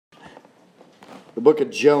The book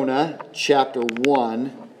of Jonah, chapter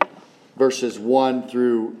 1, verses 1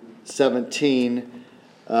 through 17.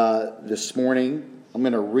 This morning, I'm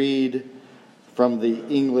going to read from the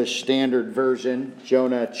English Standard Version,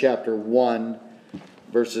 Jonah chapter 1,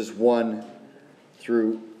 verses 1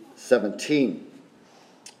 through 17.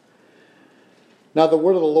 Now the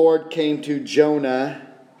word of the Lord came to Jonah,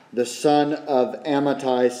 the son of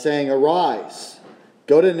Amittai, saying, Arise,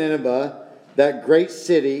 go to Nineveh, that great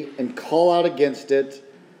city, and call out against it,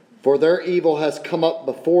 for their evil has come up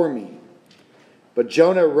before me. But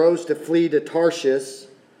Jonah rose to flee to Tarshish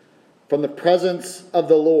from the presence of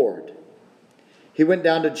the Lord. He went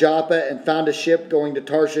down to Joppa and found a ship going to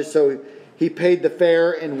Tarshish, so he paid the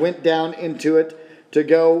fare and went down into it to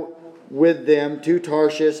go with them to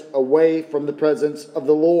Tarshish, away from the presence of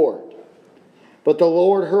the Lord. But the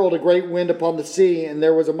Lord hurled a great wind upon the sea, and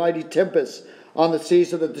there was a mighty tempest on the sea,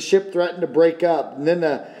 so that the ship threatened to break up. And then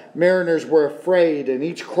the mariners were afraid, and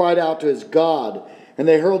each cried out to his God. And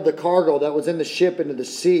they hurled the cargo that was in the ship into the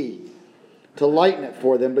sea to lighten it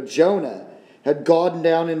for them. But Jonah had gone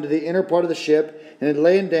down into the inner part of the ship, and had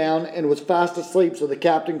lain down and was fast asleep. So the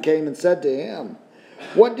captain came and said to him,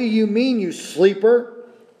 What do you mean, you sleeper?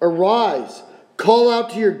 Arise, call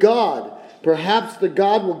out to your God. Perhaps the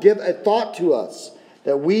God will give a thought to us,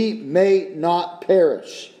 that we may not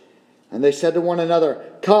perish. And they said to one another,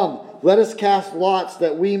 Come, let us cast lots,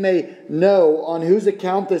 that we may know on whose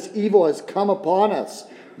account this evil has come upon us.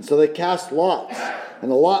 And so they cast lots,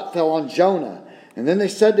 and the lot fell on Jonah. And then they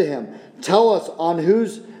said to him, Tell us on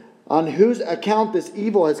whose account this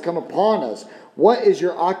evil has come upon us. What is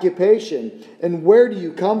your occupation, and where do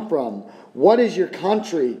you come from? What is your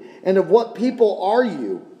country, and of what people are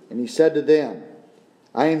you? And he said to them,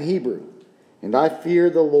 I am Hebrew, and I fear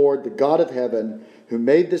the Lord, the God of heaven, who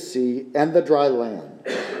made the sea and the dry land.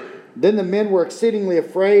 Then the men were exceedingly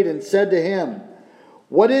afraid and said to him,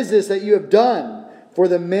 What is this that you have done? For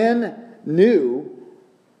the men knew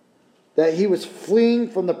that he was fleeing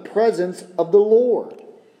from the presence of the Lord,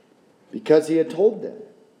 because he had told them.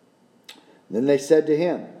 Then they said to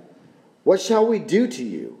him, What shall we do to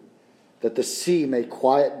you, that the sea may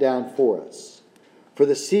quiet down for us? For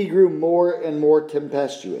the sea grew more and more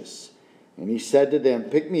tempestuous. And he said to them,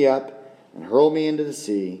 Pick me up and hurl me into the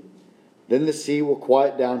sea. Then the sea will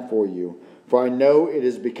quiet down for you. For I know it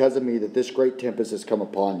is because of me that this great tempest has come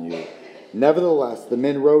upon you. Nevertheless, the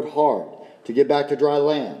men rowed hard to get back to dry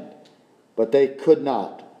land. But they could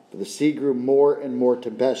not, for the sea grew more and more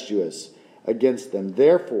tempestuous against them.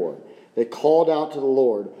 Therefore, they called out to the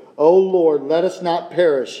Lord, O Lord, let us not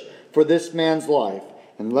perish for this man's life,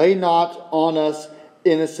 and lay not on us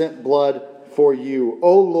innocent blood for you.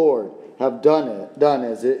 O Lord, have done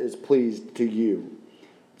as it is pleased to you.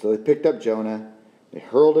 So they picked up Jonah, they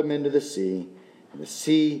hurled him into the sea, and the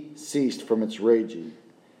sea ceased from its raging.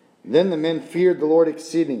 Then the men feared the Lord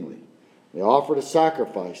exceedingly. They offered a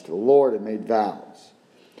sacrifice to the Lord and made vows.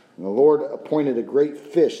 And the Lord appointed a great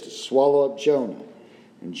fish to swallow up Jonah.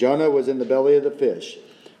 And Jonah was in the belly of the fish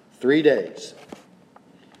 3 days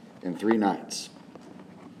and 3 nights.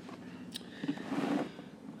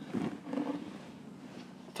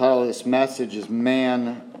 The title of this message is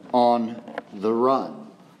Man on the Run.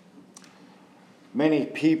 Many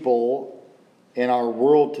people in our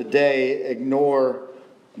world today ignore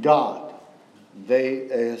God. They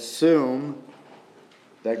assume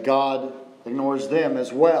that God ignores them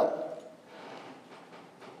as well.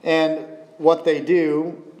 And what they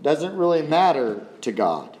do doesn't really matter to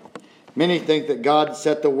God. Many think that God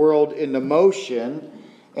set the world into motion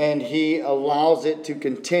and He allows it to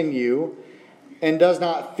continue and does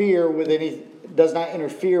not interfere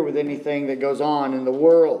with anything that goes on in the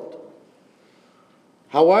world.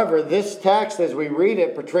 However, this text, as we read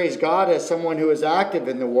it, portrays God as someone who is active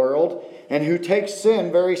in the world and who takes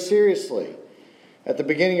sin very seriously. At the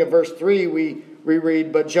beginning of verse 3, we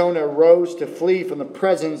read, But Jonah rose to flee from the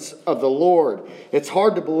presence of the Lord. It's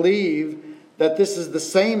hard to believe that this is the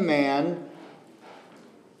same man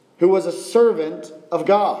who was a servant of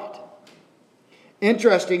God.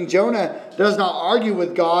 Interesting, Jonah does not argue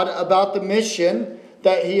with God about the mission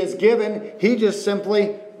that he is given. He just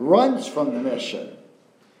simply runs from the mission.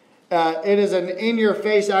 It is an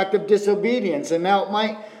in-your-face act of disobedience. And now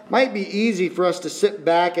it might be easy for us to sit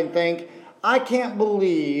back and think, I can't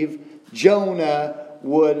believe Jonah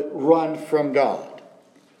would run from God.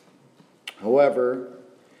 However,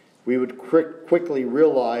 we would quickly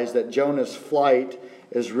realize that Jonah's flight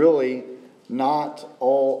is really not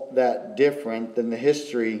all that different than the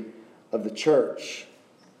history of the church.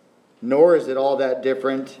 Nor is it all that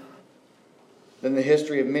different than the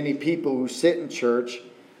history of many people who sit in church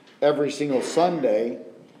every single Sunday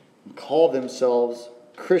and call themselves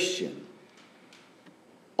Christian.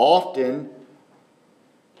 Often,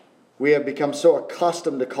 we have become so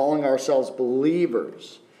accustomed to calling ourselves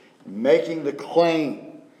believers, making the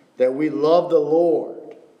claim that we love the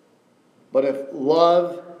Lord. But if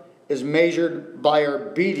love is measured by our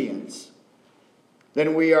obedience,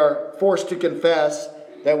 then we are forced to confess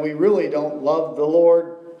that we really don't love the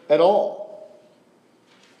Lord at all.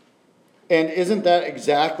 And isn't that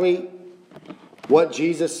exactly what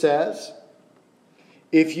Jesus says?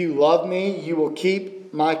 If you love me, you will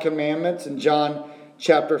keep my commandments in John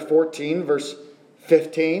chapter 14, verse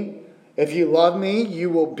 15. If you love me, you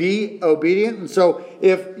will be obedient. And so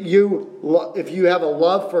if you have a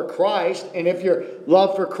love for Christ, and if your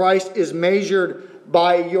love for Christ is measured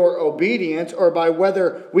by your obedience or by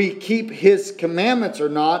whether we keep His commandments or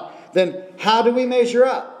not, then how do we measure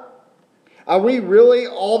up? Are we really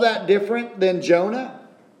all that different than Jonah?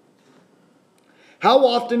 How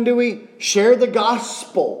often do we share the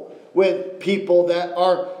gospel with people that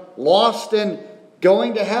are lost and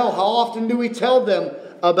going to hell? How often do we tell them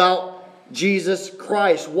about Jesus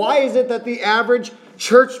Christ? Why is it that the average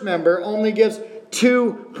church member only gives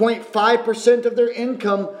 2.5% of their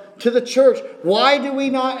income to the church? Why do we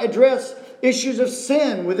not address issues of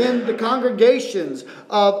sin within the congregations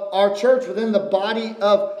of our church, within the body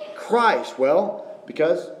of Christ? Well,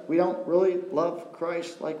 because we don't really love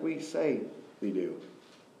Christ like we say we do.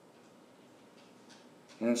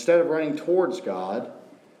 And instead of running towards God,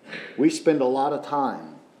 we spend a lot of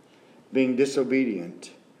time being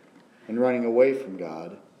disobedient and running away from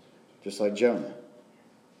God, just like Jonah.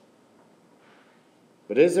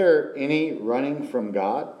 But is there any running from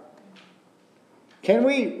God? Can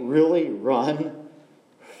we really run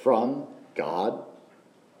from God?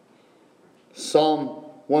 Psalm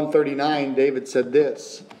 139, David said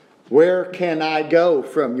this, "Where can I go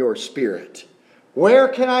from your spirit? Where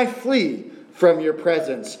can I flee from your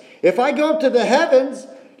presence? If I go up to the heavens,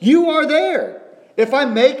 you are there. If I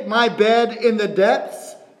make my bed in the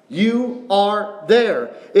depths, you are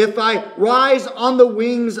there. If I rise on the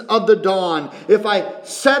wings of the dawn, if I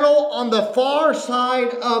settle on the far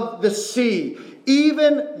side of the sea,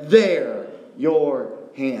 even there your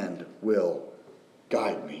hand will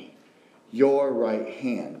guide me. Your right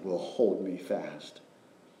hand will hold me fast."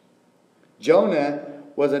 Jonah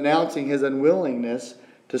was announcing his unwillingness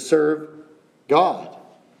to serve God.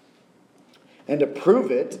 And to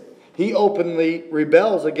prove it, he openly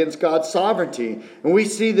rebels against God's sovereignty. And we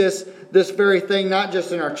see this very thing not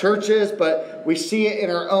just in our churches, but we see it in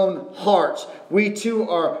our own hearts. We too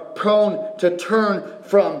are prone to turn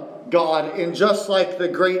from God. And just like the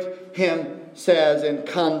great hymn says, "And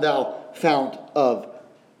come thou fount of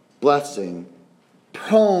blessing,"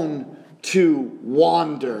 prone to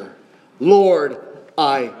wander. Lord,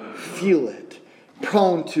 I feel it.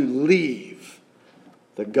 Prone to leave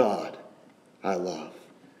the God I love.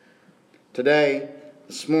 Today,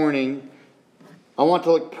 this morning, I want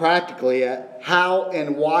to look practically at how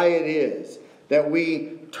and why it is that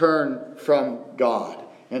we turn from God.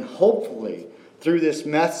 And hopefully, through this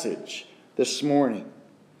message this morning,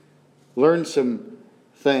 learn some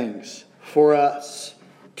things for us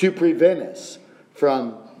to prevent us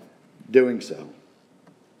from doing so.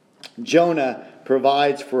 Jonah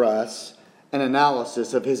provides for us an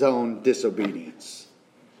analysis of his own disobedience.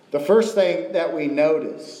 The first thing that we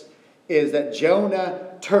notice is that Jonah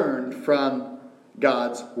turned from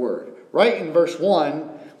God's word. Right in verse 1,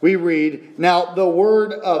 we read, "Now the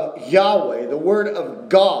word of Yahweh," the word of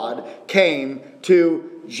God, "came to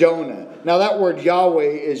Jonah." Now that word Yahweh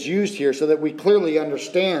is used here so that we clearly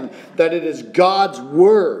understand that it is God's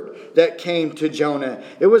word that came to Jonah.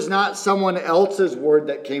 It was not someone else's word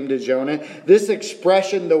that came to Jonah. This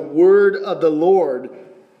expression, "the word of the Lord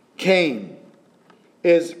came,"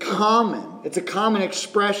 is common. It's a common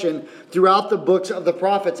expression throughout the books of the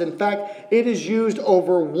prophets. In fact, it is used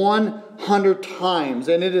over 100 times,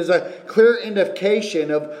 and it is a clear indication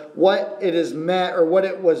of what it is meant, or what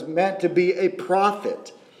it was meant to be a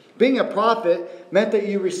prophet. Being a prophet meant that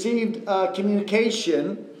you received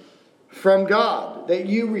communication from God, that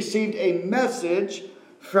you received a message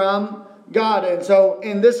from God. And so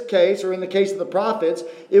in this case, or in the case of the prophets,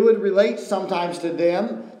 it would relate sometimes to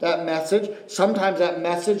them, that message. Sometimes that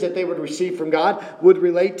message that they would receive from God would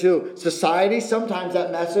relate to society. Sometimes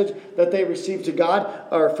that message that they received to God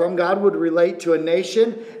or from God would relate to a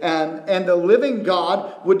nation. And the living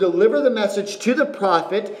God would deliver the message to the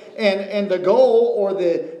prophet. And the goal, or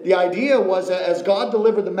the idea, was that as God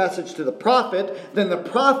delivered the message to the prophet, then the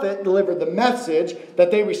prophet delivered the message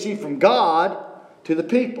that they received from God to the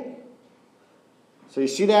people. So you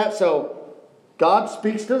see that? So God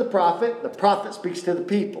speaks to the prophet speaks to the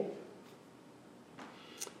people.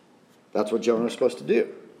 That's what Jonah was supposed to do.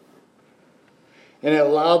 And it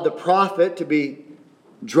allowed the prophet to be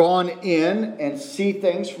drawn in and see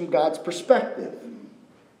things from God's perspective.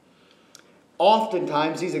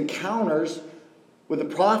 Oftentimes, these encounters with the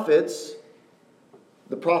prophets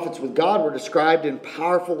with God, were described in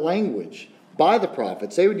powerful language by the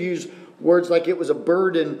prophets. They would use words like it was a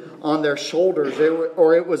burden on their shoulders,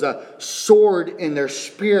 or it was a sword in their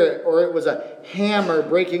spirit, or it was a hammer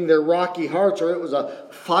breaking their rocky hearts, or it was a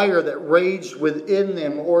fire that raged within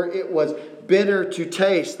them, or it was bitter to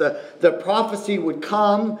taste. The prophecy would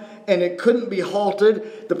come and it couldn't be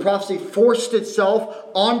halted. The prophecy forced itself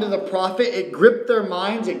onto the prophet. It gripped their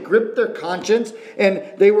minds, it gripped their conscience, and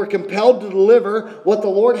they were compelled to deliver what the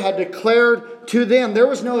Lord had declared to them. There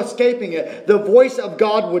was no escaping it. The voice of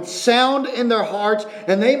God would sound in their hearts,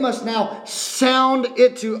 and they must now sound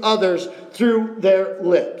it to others through their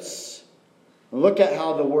lips. Look at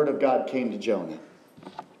how the word of God came to Jonah.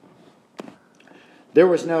 There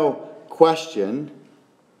was no question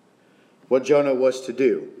what Jonah was to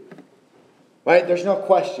do. Right? There's no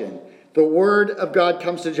question. The word of God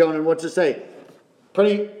comes to Jonah, and what's it say?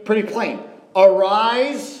 Pretty plain.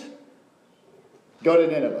 Arise, go to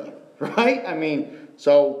Nineveh. Right? I mean,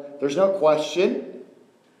 so there's no question.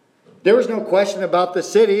 There was no question about the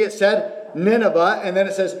city. It said Nineveh, and then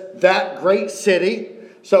it says that great city.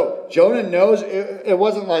 So Jonah knows it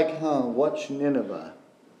wasn't like, what's Nineveh?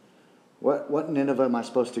 What Nineveh am I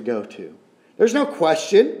supposed to go to? There's no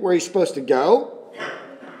question where he's supposed to go.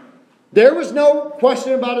 There was no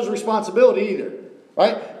question about his responsibility either.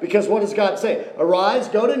 Right? Because what does God say? Arise,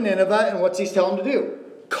 go to Nineveh, and what's he telling him to do?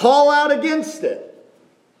 Call out against it.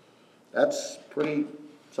 That's pretty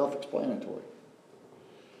self-explanatory.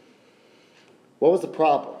 What was the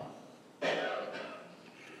problem?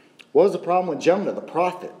 What was the problem with Jonah, the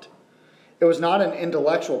prophet? It was not an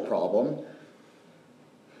intellectual problem,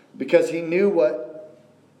 because he knew what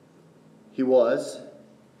he was.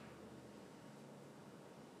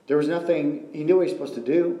 There was nothing, he knew what he was supposed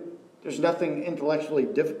to do. There's nothing intellectually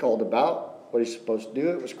difficult about what he's supposed to do.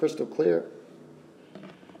 It was crystal clear.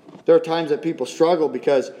 There are times that people struggle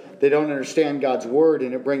because they don't understand God's word,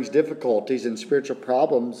 and it brings difficulties and spiritual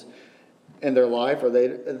problems in their life, or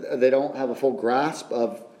they don't have a full grasp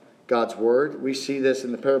of God's word. We see this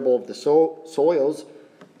in the parable of the soils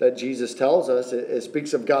that Jesus tells us. It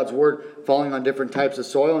speaks of God's word falling on different types of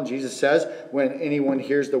soil. And Jesus says, when anyone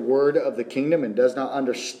hears the word of the kingdom and does not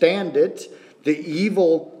understand it, the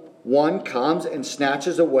evil one comes and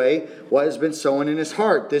snatches away what has been sown in his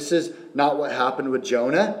heart. This is not what happened with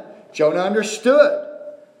Jonah. Jonah understood.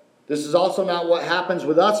 This is also not what happens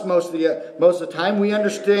with us most of the time. We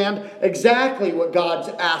understand exactly what God's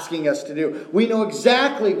asking us to do. We know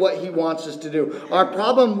exactly what He wants us to do. Our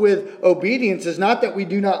problem with obedience is not that we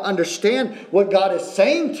do not understand what God is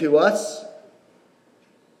saying to us.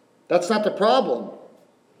 That's not the problem.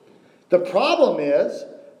 The problem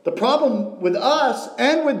with us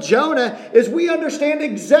and with Jonah is we understand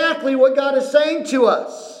exactly what God is saying to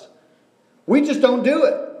us. We just don't do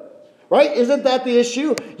it. Right? Isn't that the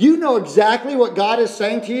issue? You know exactly what God is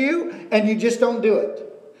saying to you, and you just don't do it.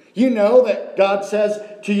 You know that God says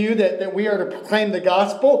to you that we are to proclaim the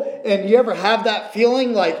gospel, and you ever have that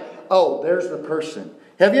feeling like, oh, there's the person.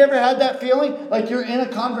 Have you ever had that feeling like you're in a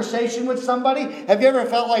conversation with somebody? Have you ever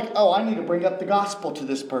felt like, oh, I need to bring up the gospel to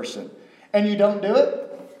this person, and you don't do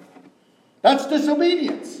it? That's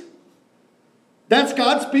disobedience. That's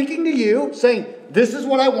God speaking to you, saying, this is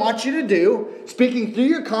what I want you to do, speaking through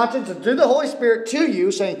your conscience and through the Holy Spirit to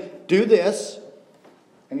you, saying, do this.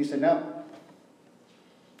 And you say, no.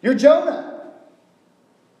 You're Jonah.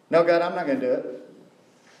 No, God, I'm not going to do it.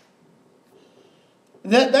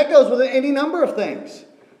 That goes with any number of things.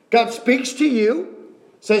 God speaks to you,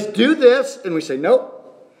 says, do this, and we say,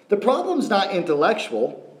 nope. The problem's not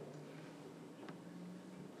intellectual.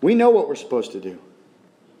 We know what we're supposed to do.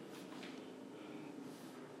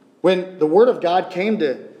 When the word of God came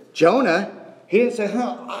to Jonah, he didn't say,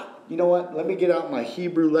 you know what, let me get out my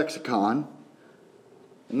Hebrew lexicon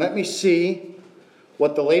and let me see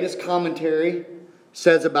what the latest commentary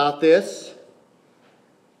says about this.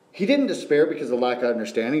 He didn't despair because of lack of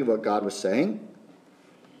understanding of what God was saying.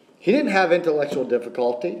 He didn't have intellectual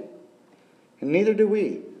difficulty, and neither do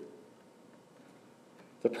we.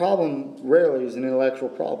 The problem rarely is an intellectual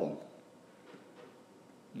problem.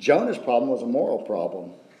 Jonah's problem was a moral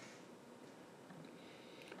problem.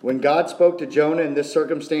 When God spoke to Jonah in this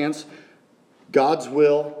circumstance, God's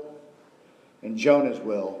will and Jonah's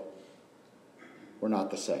will were not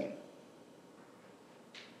the same.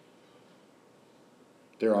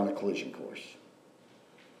 They're on a collision course.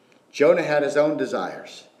 Jonah had his own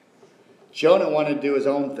desires. Jonah wanted to do his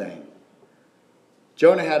own thing.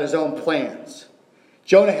 Jonah had his own plans.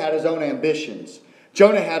 Jonah had his own ambitions.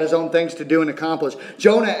 Jonah had his own things to do and accomplish.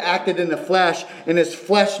 Jonah acted in the flesh, and his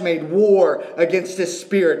flesh made war against his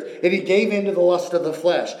spirit, and he gave in to the lust of the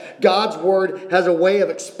flesh. God's word has a way of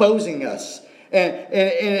exposing us. And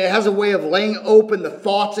it has a way of laying open the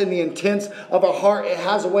thoughts and the intents of our heart. It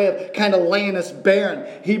has a way of kind of laying us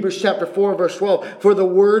bare. Hebrews chapter 4, verse 12. For the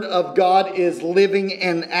word of God is living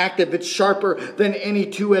and active. It's sharper than any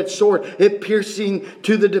two-edged sword. It piercing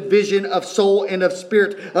to the division of soul and of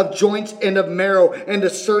spirit, of joints and of marrow, and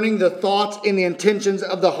discerning the thoughts and the intentions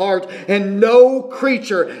of the heart. And no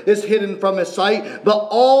creature is hidden from his sight, but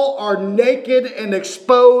all are naked and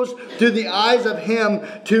exposed to the eyes of him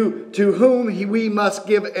to whom we must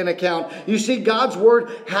give an account. You see, God's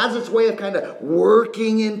word has its way of kind of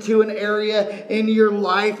working into an area in your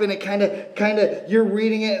life, and it kind of you're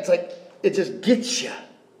reading it, it's like it just gets you.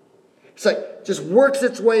 It's like just works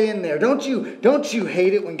its way in there. Don't you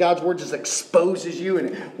hate it when God's word just exposes you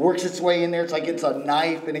and it works its way in there? It's like it's a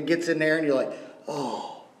knife and it gets in there and you're like,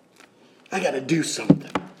 oh, I got to do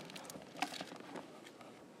something.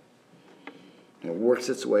 And it works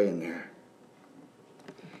its way in there.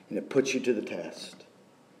 And it puts you to the test.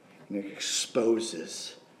 And it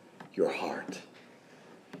exposes your heart.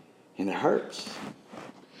 And it hurts.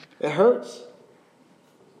 It hurts.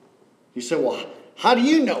 You say, well, how do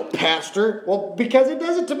you know, Pastor? Well, because it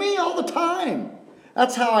does it to me all the time.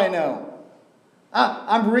 That's how I know.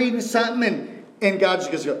 I'm reading something and God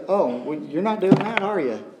just goes, oh, well, you're not doing that, are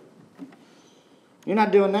you? You're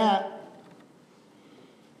not doing that.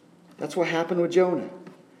 That's what happened with Jonah.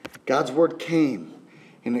 God's word came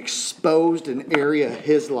and exposed an area of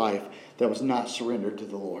his life that was not surrendered to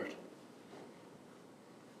the Lord.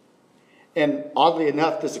 And oddly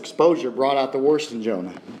enough, this exposure brought out the worst in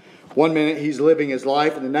Jonah. One minute he's living his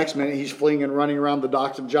life, and the next minute he's fleeing and running around the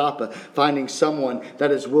docks of Joppa, finding someone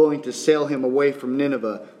that is willing to sail him away from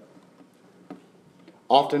Nineveh.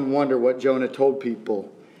 Often wonder what Jonah told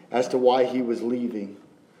people as to why he was leaving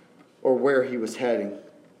or where he was heading.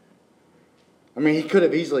 I mean, he could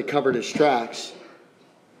have easily covered his tracks.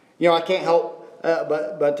 You know, I can't help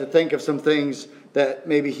but to think of some things that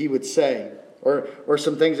maybe he would say, or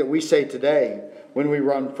some things that we say today when we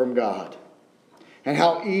run from God. And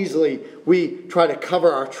how easily we try to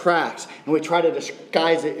cover our tracks and we try to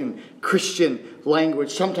disguise it in Christian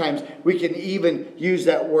language. Sometimes we can even use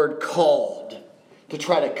that word called to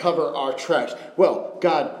try to cover our tracks. Well,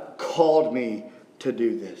 God called me to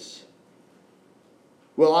do this.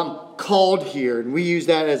 Well, I'm called here. And we use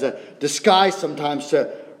that as a disguise sometimes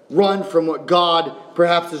to run from what God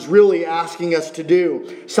perhaps is really asking us to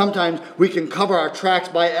do. Sometimes we can cover our tracks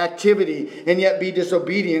by activity and yet be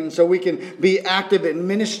disobedient. So we can be active in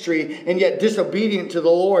ministry and yet disobedient to the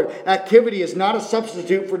Lord. Activity is not a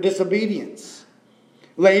substitute for disobedience.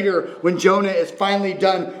 Later, when Jonah is finally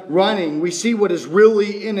done running, we see what is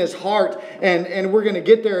really in his heart. And we're going to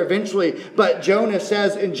get there eventually. But Jonah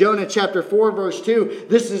says in Jonah chapter 4, verse 2,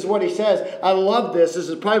 this is what he says. I love this. This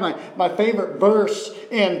is probably my favorite verse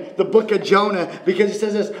in the book of Jonah. Because he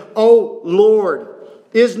says this, "O Lord,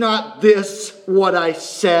 is not this what I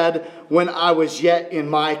said when I was yet in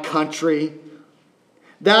my country?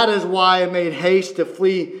 That is why I made haste to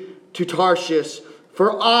flee to Tarshish.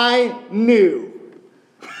 For I knew."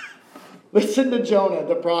 Listen to Jonah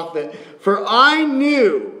the prophet. "For I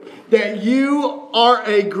knew that you are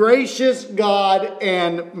a gracious God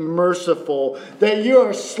and merciful, that you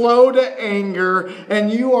are slow to anger,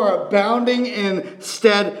 and you are abounding in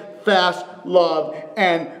steadfast love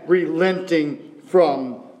and relenting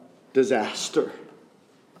from disaster."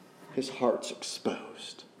 His heart's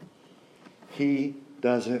exposed. He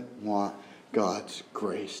doesn't want God's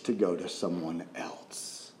grace to go to someone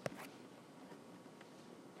else.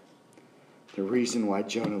 The reason why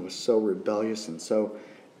Jonah was so rebellious and so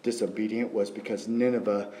disobedient was because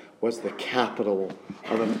Nineveh was the capital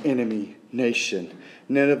of an enemy nation.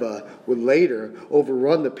 Nineveh would later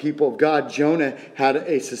overrun the people of God. Jonah had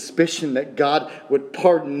a suspicion that God would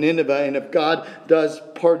pardon Nineveh. And if God does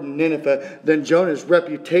pardon Nineveh, then Jonah's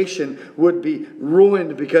reputation would be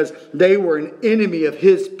ruined because they were an enemy of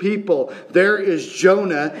his people. There is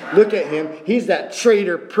Jonah. Look at him. He's that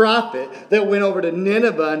traitor prophet that went over to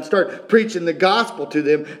Nineveh and started preaching the gospel to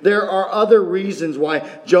them. There are other reasons why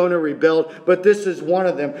Jonah rebelled, but this is one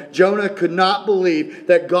of them. Jonah could not believe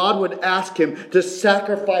that God would ask him to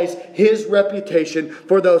sacrifice his reputation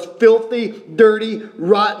for those filthy, dirty,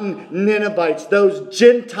 rotten Ninevites, those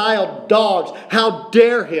Gentile dogs. How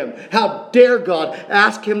dare him? How dare God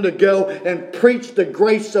ask him to go and preach the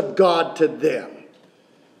grace of God to them?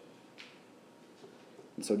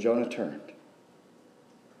 And so Jonah turned.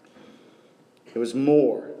 It was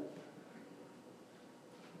more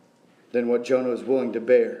than what Jonah was willing to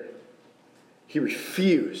bear. He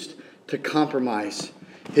refused to compromise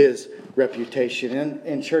his reputation.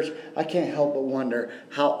 In church, I can't help but wonder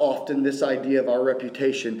how often this idea of our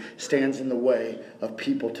reputation stands in the way of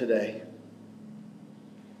people today.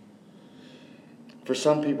 For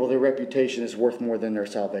some people, their reputation is worth more than their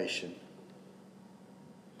salvation.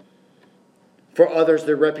 For others,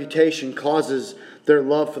 their reputation causes their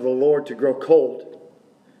love for the Lord to grow cold.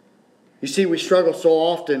 You see, we struggle so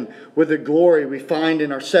often with the glory we find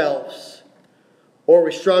in ourselves. Or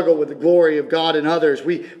we struggle with the glory of God in others.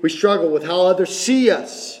 We struggle with how others see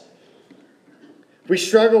us. We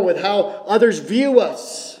struggle with how others view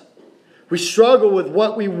us. We struggle with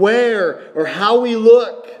what we wear or how we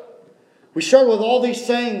look. We struggle with all these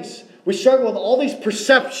things. We struggle with all these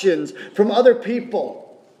perceptions from other people.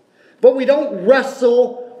 But we don't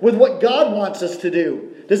wrestle with what God wants us to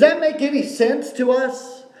do. Does that make any sense to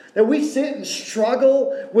us? That we sit and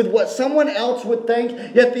struggle with what someone else would think,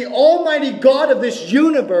 yet the Almighty God of this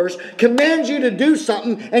universe commands you to do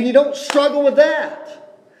something and you don't struggle with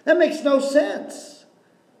that. That makes no sense.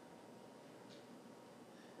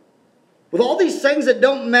 With all these things that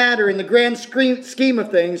don't matter in the grand scheme of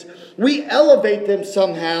things, we elevate them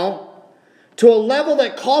somehow to a level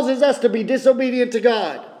that causes us to be disobedient to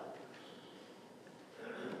God.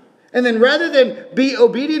 And then rather than be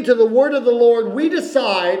obedient to the word of the Lord, we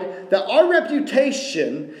decide that our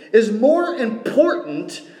reputation is more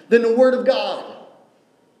important than the word of God.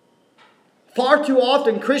 Far too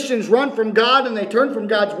often Christians run from God and they turn from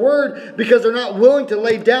God's word because they're not willing to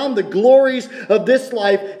lay down the glories of this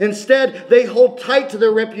life. Instead, they hold tight to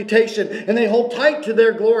their reputation and they hold tight to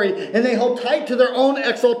their glory and they hold tight to their own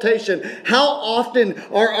exaltation. How often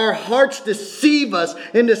are our hearts deceive us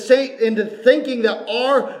into thinking that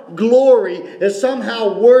our glory is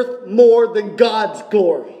somehow worth more than God's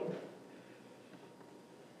glory?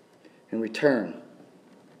 And we turn,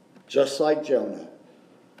 just like Jonah,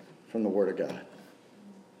 from the Word of God.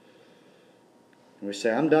 And we say,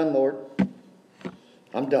 I'm done, Lord.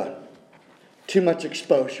 I'm done. Too much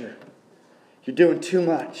exposure. You're doing too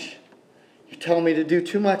much. You're telling me to do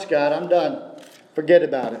too much, God. I'm done. Forget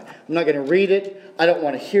about it. I'm not going to read it. I don't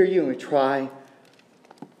want to hear you. And we try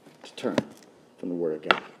to turn from the Word of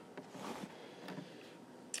God.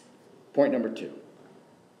 Point number 2.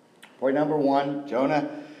 Point number 1, Jonah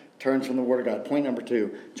turns from the Word of God. Point number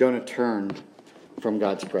 2, Jonah turned from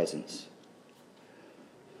God's presence.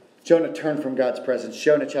 Jonah turned from God's presence.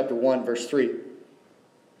 Jonah chapter 1, verse 3.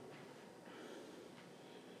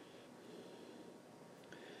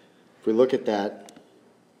 If we look at that,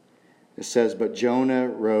 it says, but Jonah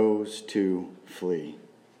rose to flee.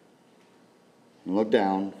 And look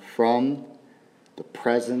down, from the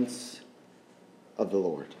presence of the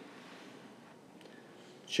Lord.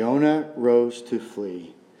 Jonah rose to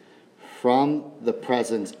flee from the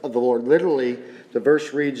presence of the Lord. Literally, the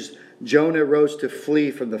verse reads, Jonah rose to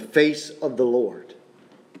flee from the face of the Lord.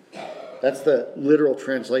 That's the literal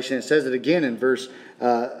translation. It says it again in verse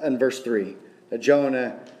 3. That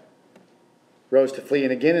Jonah rose to flee.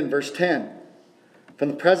 And again in verse 10. From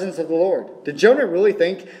the presence of the Lord. Did Jonah really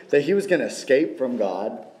think that he was going to escape from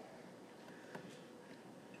God?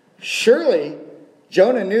 Surely,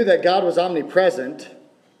 Jonah knew that God was omnipresent.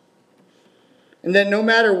 And that no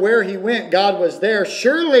matter where he went, God was there.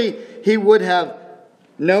 Surely he would have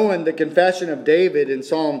known the confession of David in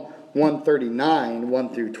Psalm 139,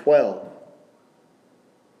 1 through 12.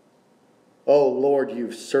 Oh Lord,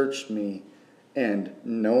 you've searched me and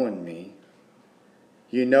known me.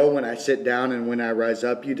 You know when I sit down and when I rise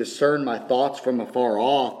up. You discern my thoughts from afar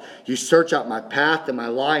off. You search out my path and my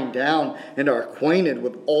lying down and are acquainted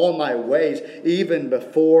with all my ways. Even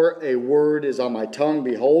before a word is on my tongue,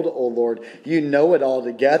 behold, O Lord, you know it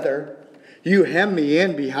altogether. You hem me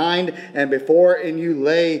in behind and before, and you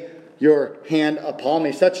lay your hand upon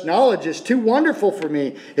me. Such knowledge is too wonderful for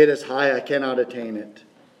me. It is high, I cannot attain it.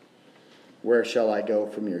 Where shall I go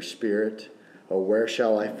from your spirit? Oh, where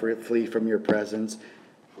shall I flee from your presence?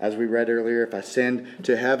 As we read earlier, if I ascend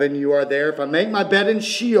to heaven, you are there. If I make my bed in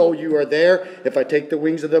Sheol, you are there. If I take the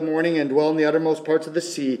wings of the morning and dwell in the uttermost parts of the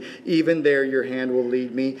sea, even there your hand will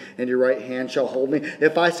lead me, and your right hand shall hold me.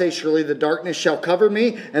 If I say, surely the darkness shall cover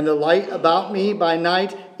me, and the light about me by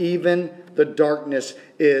night, even the darkness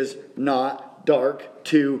is not dark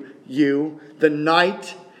to you. The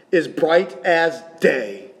night is bright as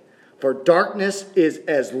day, for darkness is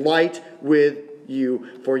as light with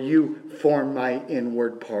you, for you formed my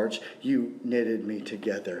inward parts. You knitted me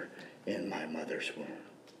together in my mother's womb.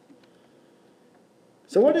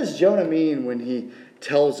 So what does Jonah mean when he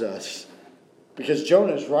tells us, because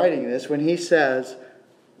Jonah is writing this, when he says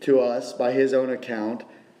to us, by his own account,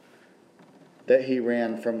 that he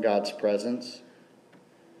ran from God's presence,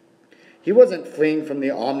 he wasn't fleeing from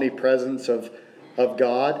the omnipresence of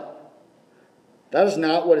God. That is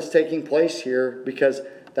not what is taking place here, because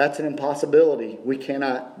that's an impossibility. We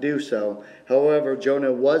cannot do so. However,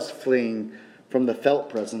 Jonah was fleeing from the felt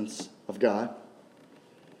presence of God.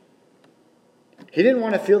 He didn't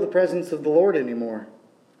want to feel the presence of the Lord anymore.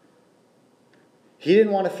 He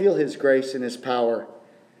didn't want to feel His grace and His power.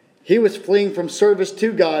 He was fleeing from service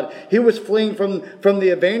to God. He was fleeing from the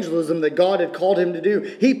evangelism that God had called him to do.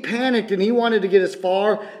 He panicked and he wanted to get as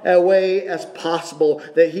far away as possible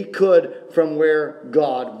that he could from where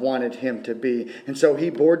God wanted him to be. And so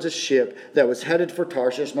he boards a ship that was headed for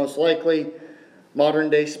Tarshish, most likely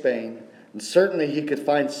modern day Spain. And certainly he could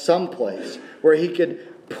find some place where he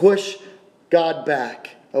could push God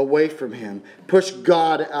back away from him, push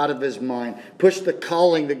God out of his mind, push the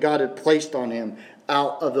calling that God had placed on him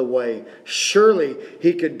out of the way. Surely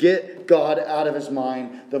he could get God out of his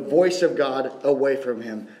mind, the voice of God away from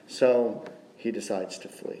him. So he decides to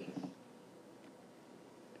flee.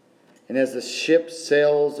 And as the ship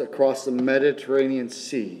sails across the Mediterranean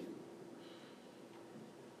Sea,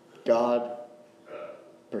 God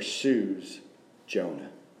pursues Jonah.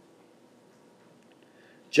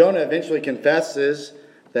 Jonah eventually confesses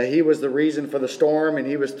that he was the reason for the storm and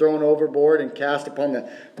he was thrown overboard and cast upon the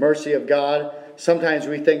mercy of God. Sometimes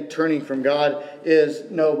we think turning from God is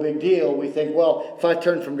no big deal. We think, well, if I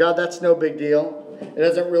turn from God, that's no big deal. It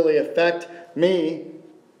doesn't really affect me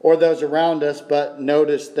or those around us. But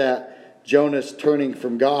notice that Jonah's turning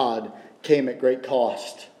from God came at great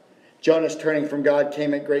cost. Jonah's turning from God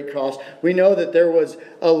came at great cost. We know that there was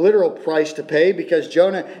a literal price to pay because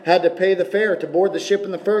Jonah had to pay the fare to board the ship in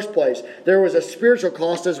the first place. There was a spiritual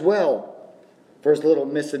cost as well for his little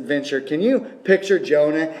misadventure. Can you picture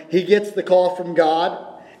Jonah? He gets the call from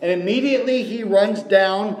God, and immediately he runs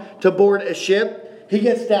down to board a ship. He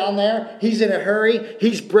gets down there. He's in a hurry.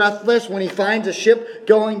 He's breathless when he finds a ship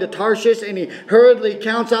going to Tarshish, and he hurriedly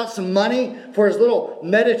counts out some money for his little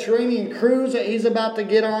Mediterranean cruise that he's about to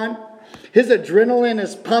get on. His adrenaline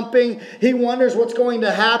is pumping. He wonders what's going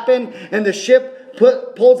to happen, and the ship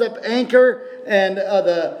pulls up anchor, and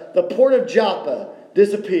the port of Joppa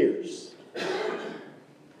disappears.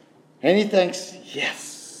 And he thinks,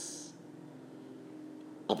 yes,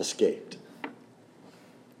 I've escaped.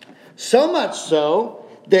 So much so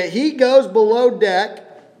that he goes below deck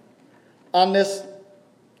on this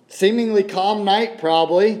seemingly calm night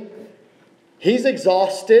probably. He's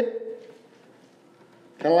exhausted,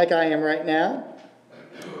 kind of like I am right now,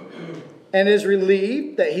 and is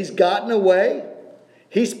relieved that he's gotten away.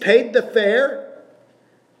 He's paid the fare,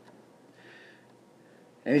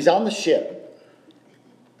 and he's on the ship.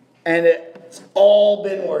 And it's all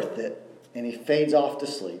been worth it. And he fades off to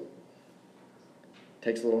sleep.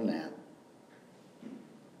 Takes a little nap.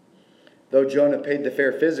 Though Jonah paid the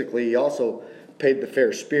fare physically, he also paid the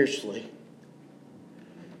fare spiritually.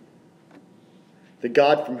 The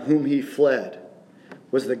God from whom he fled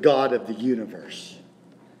was the God of the universe.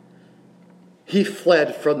 He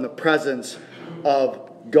fled from the presence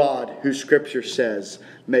of God, who Scripture says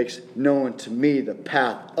makes known to me the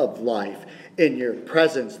path of life. In your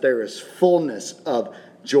presence there is fullness of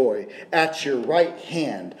joy. At your right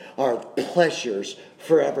hand are pleasures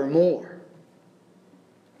forevermore.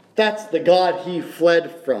 That's the God he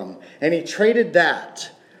fled from. And he traded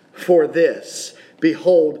that for this.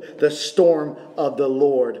 Behold, the storm of the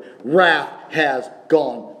Lord. Wrath has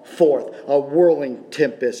gone forth. A whirling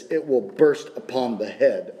tempest. It will burst upon the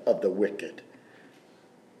head of the wicked.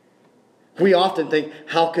 We often think,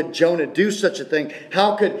 how could Jonah do such a thing?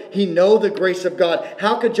 How could he know the grace of God?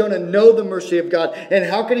 How could Jonah know the mercy of God? And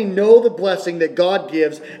how could he know the blessing that God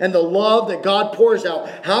gives and the love that God pours out?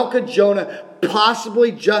 How could Jonah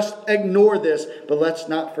possibly just ignore this? But let's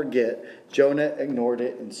not forget, Jonah ignored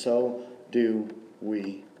it, and so do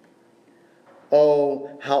we.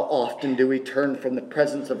 Oh, how often do we turn from the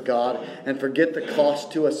presence of God and forget the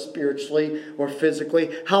cost to us spiritually or physically?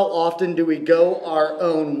 How often do we go our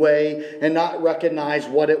own way and not recognize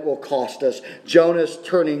what it will cost us? Jonah's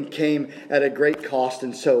turning came at a great cost,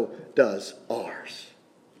 and so does ours.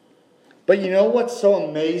 But you know what's so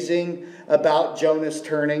amazing about Jonah's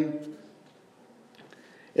turning?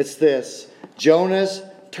 It's this. Jonah's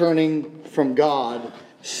turning from God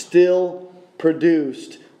still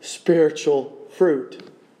produced spiritual fruit.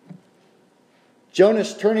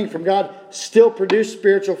 Jonah's turning from God still produced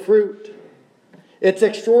spiritual fruit. It's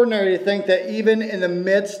extraordinary to think that even in the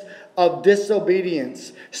midst of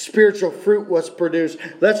disobedience, spiritual fruit was produced.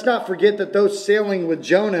 Let's not forget that those sailing with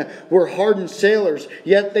Jonah were hardened sailors,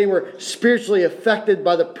 yet they were spiritually affected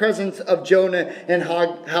by the presence of Jonah and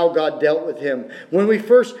how God dealt with him. When we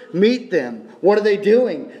first meet them, what are they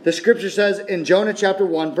doing? The scripture says in Jonah chapter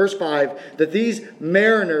 1, verse 5, that these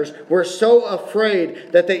mariners were so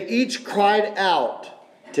afraid that they each cried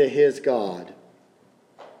out to his God.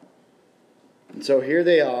 And so here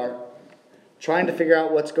they are, trying to figure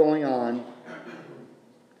out what's going on.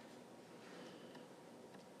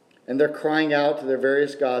 And they're crying out to their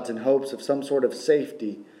various gods in hopes of some sort of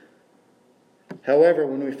safety. However,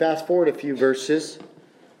 when we fast forward a few verses,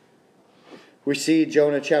 we see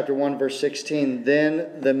Jonah chapter 1 verse 16.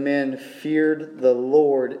 Then the men feared the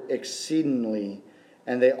Lord exceedingly,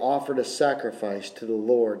 and they offered a sacrifice to the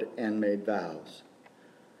Lord and made vows.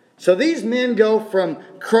 So these men go from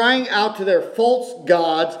crying out to their false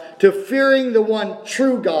gods to fearing the one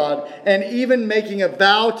true God and even making a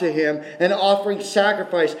vow to him and offering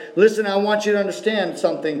sacrifice. Listen, I want you to understand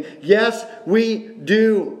something. Yes, we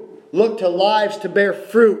do look to lives to bear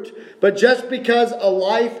fruit. But just because a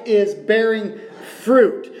life is bearing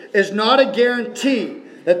fruit is not a guarantee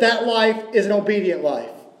that that life is an obedient life.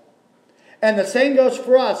 And the same goes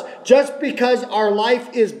for us. Just because our life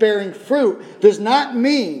is bearing fruit does not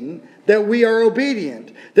mean that we are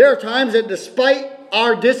obedient. There are times that despite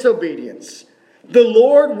our disobedience, the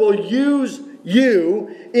Lord will use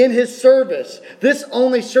you in His service. This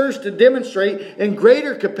only serves to demonstrate in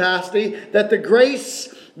greater capacity that the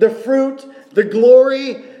grace, the fruit, the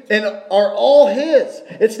glory, and are all His.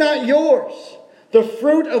 It's not yours. The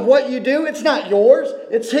fruit of what you do, it's not yours,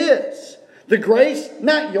 it's His. The grace,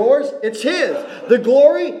 not yours, it's His. The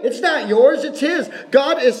glory, it's not yours, it's His.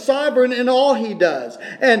 God is sovereign in all He does.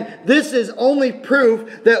 And this is only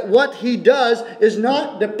proof that what He does is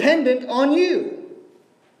not dependent on you.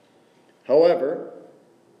 However,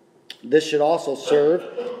 this should also serve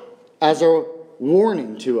as a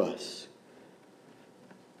warning to us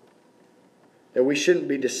that we shouldn't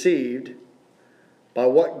be deceived by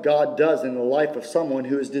what God does in the life of someone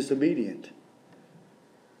who is disobedient.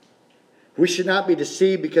 We should not be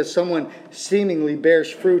deceived because someone seemingly bears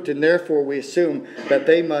fruit and therefore we assume that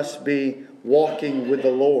they must be walking with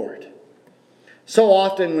the Lord. So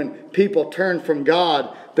often when people turn from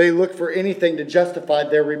God, they look for anything to justify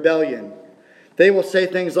their rebellion. They will say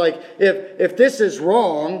things like, if this is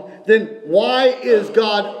wrong, then why is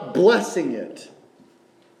God blessing it?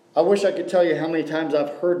 I wish I could tell you how many times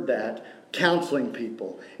I've heard that counseling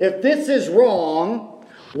people. If this is wrong,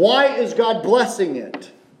 why is God blessing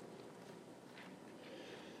it?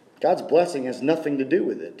 God's blessing has nothing to do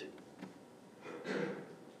with it.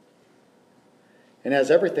 And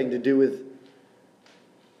has everything to do with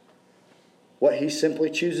what He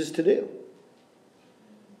simply chooses to do.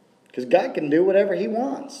 Because God can do whatever He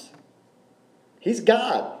wants. He's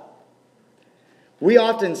God. We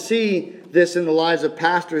often see this in the lives of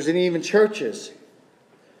pastors and even churches.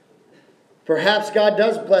 Perhaps God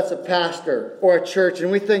does bless a pastor or a church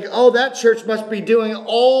and we think, oh, that church must be doing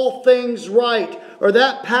all things right. Or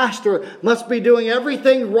that pastor must be doing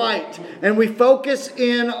everything right. And we focus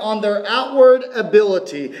in on their outward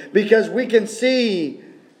ability because we can see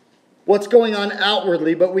what's going on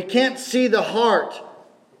outwardly, but we can't see the heart.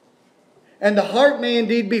 And the heart may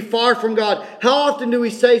indeed be far from God. How often do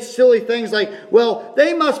we say silly things like, well,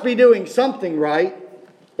 they must be doing something right?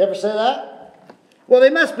 You ever say that? Well, they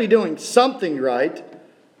must be doing something right.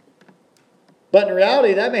 But in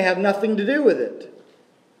reality, that may have nothing to do with it.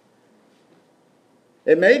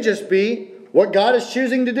 It may just be what God is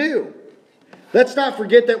choosing to do. Let's not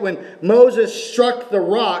forget that when Moses struck the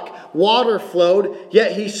rock, water flowed,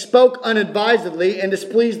 yet he spoke unadvisedly and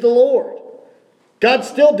displeased the Lord. God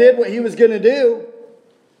still did what He was going to do,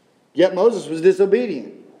 yet Moses was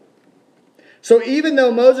disobedient. So even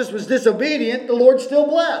though Moses was disobedient, the Lord still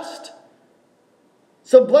blessed.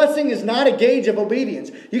 So blessing is not a gauge of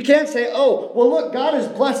obedience. You can't say, oh, well look, God is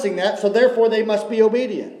blessing that, so therefore they must be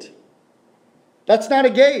obedient. That's not a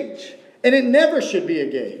gauge. And it never should be a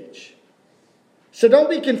gauge. So don't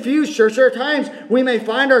be confused, church. There are times we may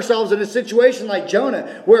find ourselves in a situation like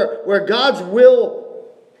Jonah where God's will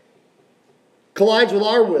collides with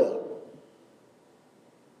our will.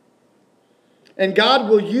 And God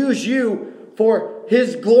will use you for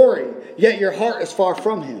His glory, yet your heart is far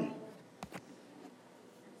from Him.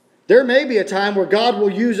 There may be a time where God will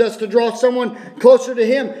use us to draw someone closer to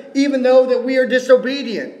Him, even though that we are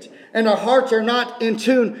disobedient and our hearts are not in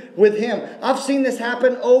tune with Him. I've seen this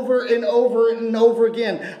happen over and over and over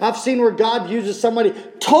again. I've seen where God uses somebody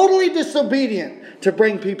totally disobedient to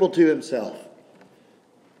bring people to Himself.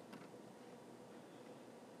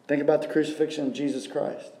 Think about the crucifixion of Jesus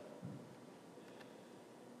Christ.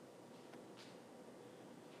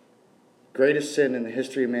 Greatest sin in the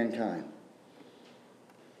history of mankind.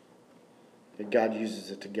 That God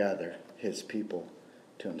uses it to gather His people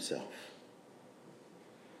to Himself.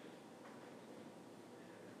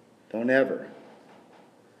 Don't ever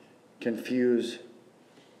confuse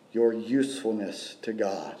your usefulness to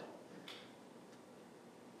God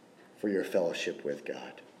for your fellowship with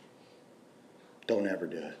God. Don't ever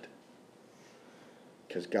do it.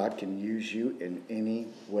 Because God can use you in any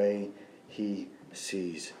way He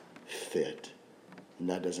sees fit. And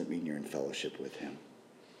that doesn't mean you're in fellowship with Him.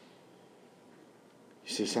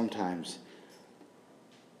 You see, sometimes,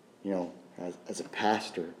 as a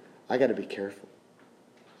pastor, I got to be careful.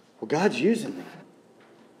 Well, God's using me.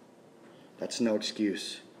 That's no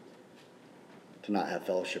excuse to not have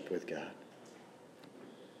fellowship with God.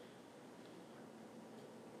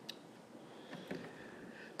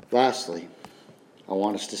 Lastly, I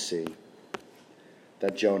want us to see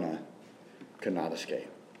that Jonah could not escape.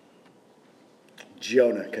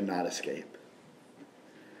 Jonah could not escape.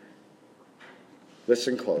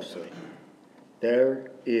 Listen closely.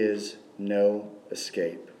 There is no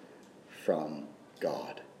escape from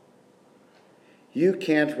God. You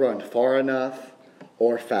can't run far enough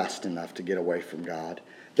or fast enough to get away from God.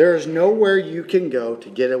 There is nowhere you can go to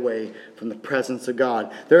get away from the presence of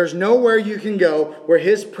God. There is nowhere you can go where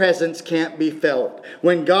His presence can't be felt.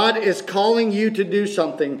 When God is calling you to do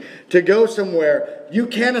something, to go somewhere, you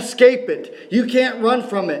can't escape it. You can't run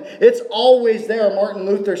from it. It's always there. Martin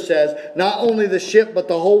Luther says, not only the ship, but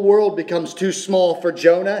the whole world becomes too small for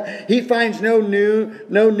Jonah. He finds no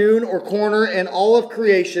noon or corner in all of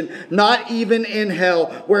creation, not even in hell,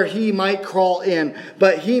 where he might crawl in.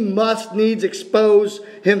 But he must needs expose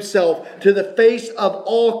himself to the face of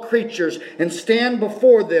all creatures and stand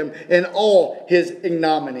before them in all his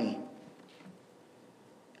ignominy.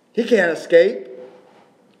 He can't escape.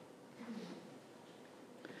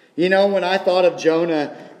 When I thought of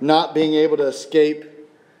Jonah not being able to escape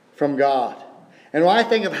from God, and when I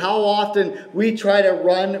think of how often we try to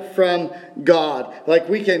run from God, like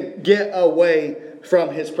we can get away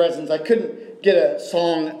from His presence, I couldn't get a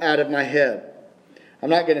song out of my head.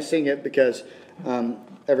 I'm not going to sing it because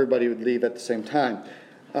everybody would leave at the same time.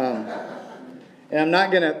 And I'm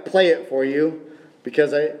not going to play it for you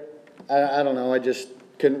because I don't know, I just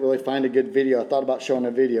couldn't really find a good video. I thought about showing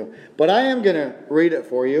a video. But I am going to read it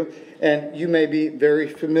for you. And you may be very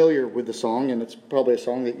familiar with the song. And it's probably a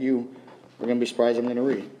song that you are going to be surprised I'm going to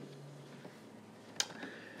read.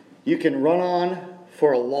 You can run on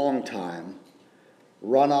for a long time.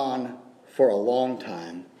 Run on for a long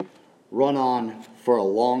time. Run on for a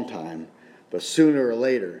long time. But sooner or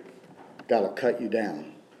later, God will cut you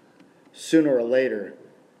down. Sooner or later,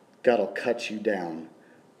 God will cut you down.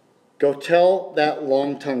 Go tell that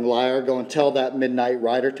long-tongued liar, go and tell that midnight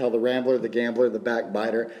rider, tell the rambler, the gambler, the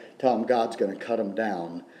backbiter, tell him God's going to cut him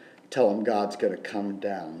down. Tell him God's going to come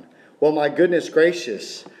down. Well, my goodness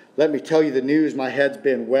gracious, let me tell you the news. My head's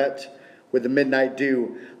been wet with the midnight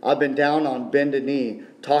dew. I've been down on bended knee,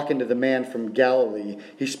 talking to the man from Galilee.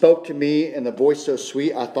 He spoke to me in the voice so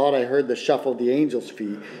sweet, I thought I heard the shuffle of the angels'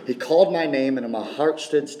 feet. He called my name, and my heart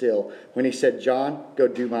stood still when he said, John, go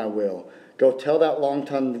do my will. Go tell that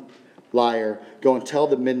long-tongued liar, go and tell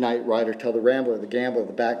the midnight rider, tell the rambler, the gambler,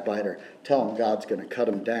 the backbiter, tell him God's going to cut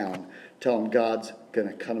him down. Tell him God's going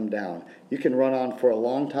to cut him down. You can run on for a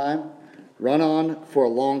long time. Run on for a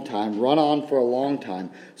long time. Run on for a long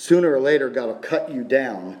time. Sooner or later, God will cut you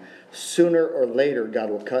down. Sooner or later, God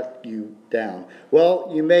will cut you down.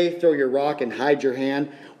 Well, you may throw your rock and hide your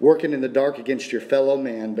hand, working in the dark against your fellow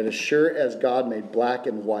man, but as sure as God made black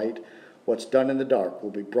and white, what's done in the dark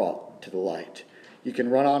will be brought to the light. You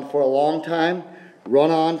can run on for a long time.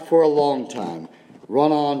 Run on for a long time.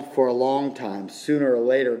 Run on for a long time. Sooner or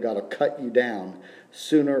later, God will cut you down.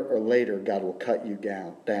 Sooner or later, God will cut you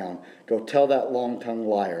down. Go tell that long-tongued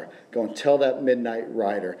liar. Go and tell that midnight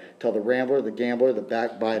rider. Tell the rambler, the gambler, the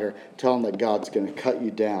backbiter. Tell them that God's going to cut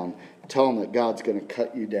you down. Tell them that God's going to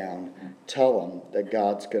cut you down. Tell them that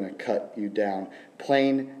God's going to cut you down.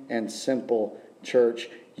 Plain and simple, church.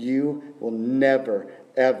 You will never,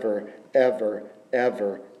 ever, ever,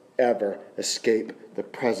 ever, ever escape the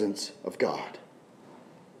presence of God.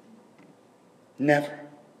 Never.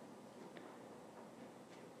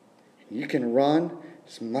 You can run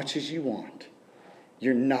as much as you want.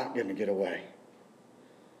 You're not going to get away.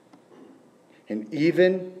 And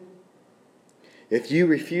even if you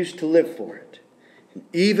refuse to live for it, and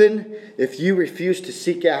even if you refuse to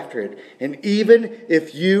seek after it, and even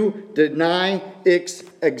if you deny its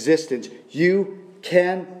existence, you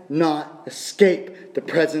cannot escape the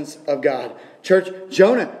presence of God. Church,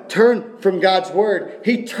 Jonah turned from God's word.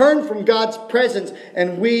 He turned from God's presence,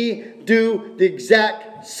 and we do the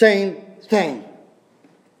exact same thing.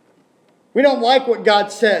 We don't like what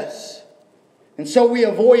God says, and so we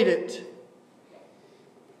avoid it.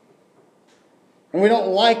 And we don't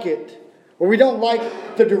like it, or we don't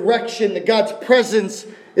like the direction that God's presence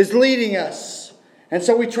is leading us. And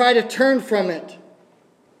so we try to turn from it.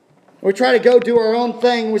 We try to go do our own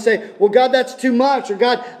thing. We say, well, God, that's too much. Or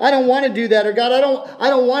God, I don't want to do that. Or God, I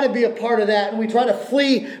don't want to be a part of that. And we try to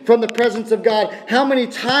flee from the presence of God. How many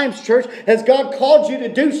times, church, has God called you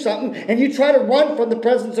to do something and you try to run from the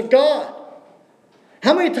presence of God?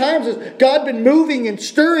 How many times has God been moving and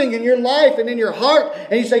stirring in your life and in your heart,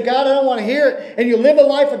 and you say, God, I don't want to hear it, and you live a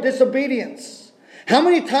life of disobedience? How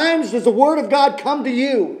many times does the Word of God come to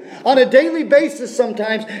you on a daily basis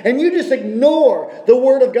sometimes, and you just ignore the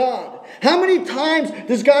Word of God? How many times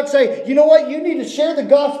does God say, you know what, you need to share the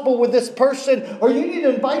gospel with this person, or you need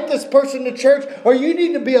to invite this person to church, or you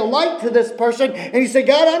need to be a light to this person, and you say,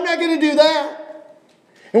 God, I'm not going to do that.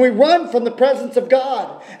 And we run from the presence of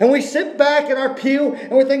God. And we sit back in our pew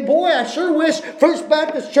and we think, boy, I sure wish First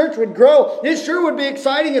Baptist Church would grow. It sure would be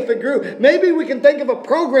exciting if it grew. Maybe we can think of a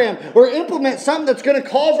program or implement something that's going to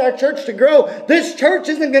cause our church to grow. This church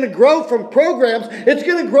isn't going to grow from programs. It's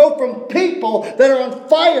going to grow from people that are on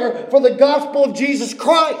fire for the gospel of Jesus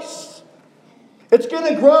Christ. It's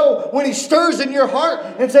going to grow when He stirs in your heart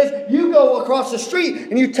and says, you go across the street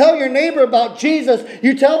and you tell your neighbor about Jesus.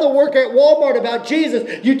 You tell the worker at Walmart about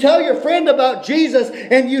Jesus. You tell your friend about Jesus,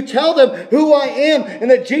 and you tell them who I am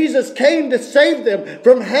and that Jesus came to save them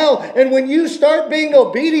from hell. And when you start being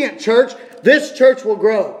obedient, church, this church will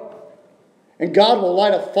grow. And God will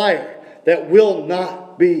light a fire that will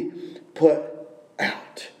not be put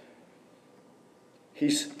out.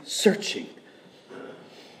 He's searching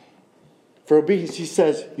for obedience. He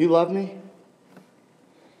says, you love me?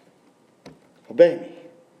 Obey me.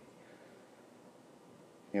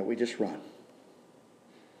 Yet we just run.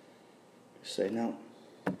 Say, no,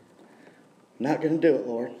 I'm not going to do it,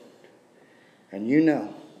 Lord. And you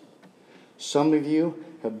know, some of you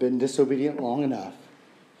have been disobedient long enough.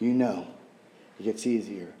 You know, it gets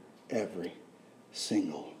easier every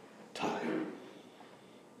single time.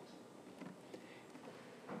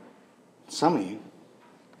 Some of you,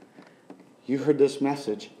 you heard this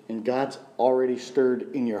message and God's already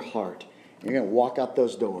stirred in your heart. You're going to walk out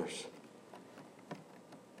those doors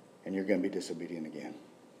and you're going to be disobedient again.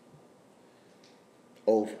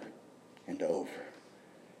 Over and over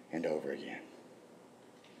and over again.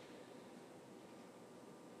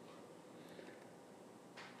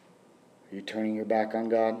 Are you turning your back on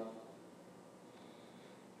God?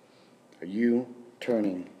 Are you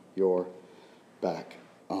turning your back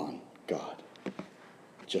on God?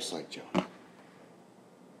 Just like Jonah.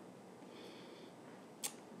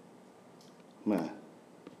 I'm going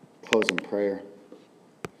to close in prayer.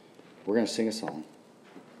 We're going to sing a song.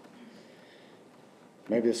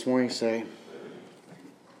 Maybe this morning say,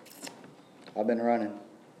 I've been running.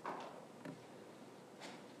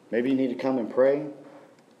 Maybe you need to come and pray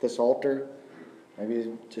at this altar. Maybe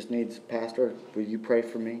it just needs, Pastor, will you pray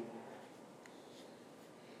for me?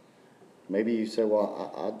 Maybe you say,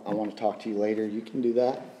 well, I want to talk to you later. You can do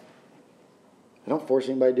that. I don't force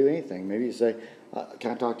anybody to do anything. Maybe you say,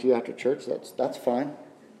 can I talk to you after church? That's fine.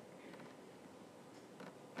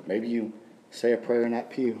 Maybe you say a prayer in that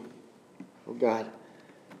pew. Oh, God,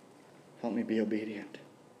 help me be obedient.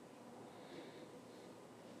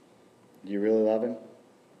 Do you really love Him?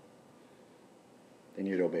 Then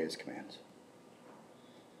you'd obey His commands.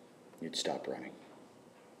 You'd stop running.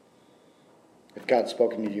 If God's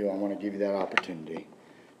spoken to you, I want to give you that opportunity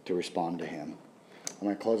to respond to Him. I'm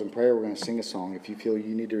going to close in prayer. We're going to sing a song. If you feel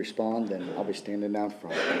you need to respond, then I'll be standing down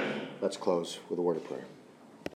front. Let's close with a word of prayer.